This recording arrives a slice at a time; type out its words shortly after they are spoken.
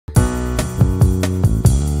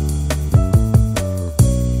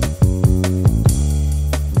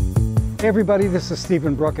Hey everybody, this is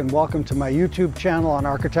Stephen Brooke and welcome to my YouTube channel on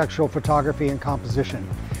architectural photography and composition.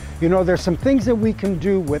 You know, there's some things that we can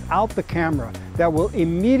do without the camera that will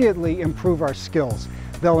immediately improve our skills.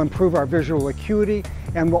 They'll improve our visual acuity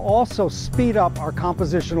and will also speed up our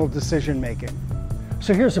compositional decision making.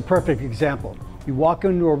 So here's a perfect example. You walk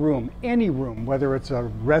into a room, any room, whether it's a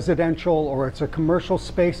residential or it's a commercial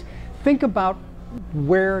space, think about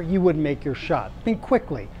where you would make your shot. Think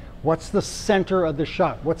quickly. What's the center of the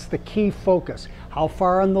shot? What's the key focus? How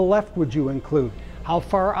far on the left would you include? How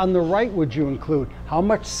far on the right would you include? How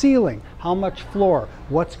much ceiling? How much floor?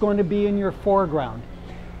 What's going to be in your foreground?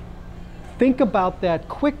 Think about that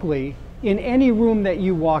quickly in any room that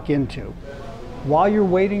you walk into. While you're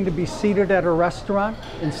waiting to be seated at a restaurant,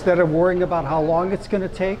 instead of worrying about how long it's going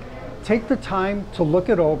to take the time to look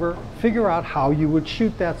it over, figure out how you would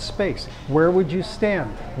shoot that space. Where would you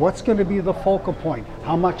stand? What's going to be the focal point?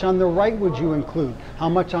 How much on the right would you include? How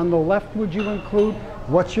much on the left would you include?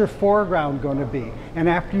 What's your foreground going to be? And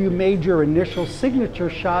after you made your initial signature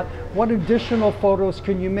shot, what additional photos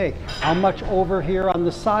can you make? How much over here on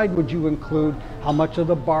the side would you include? How much of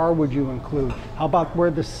the bar would you include? How about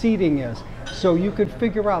where the seating is? So you could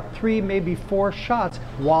figure out 3, maybe 4 shots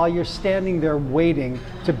while you're standing there waiting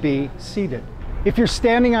to be seated. If you're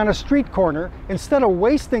standing on a street corner, instead of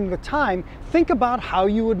wasting the time, think about how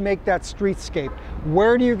you would make that streetscape.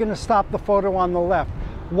 Where are you going to stop the photo on the left?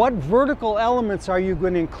 What vertical elements are you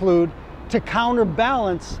going to include to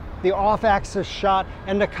counterbalance the off-axis shot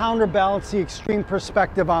and to counterbalance the extreme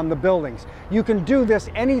perspective on the buildings? You can do this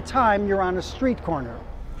anytime you're on a street corner.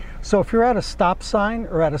 So if you're at a stop sign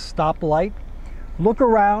or at a stoplight, look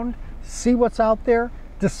around, see what's out there,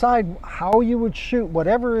 decide how you would shoot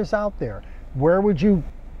whatever is out there. Where would you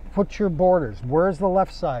put your borders? Where's the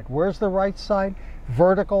left side? Where's the right side?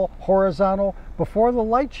 Vertical, horizontal. Before the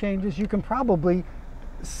light changes, you can probably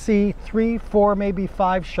see 3, 4, maybe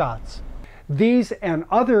 5 shots. These and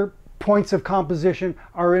other points of composition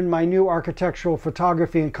are in my new architectural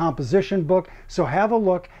photography and composition book, so have a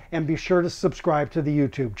look and be sure to subscribe to the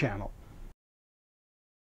YouTube channel.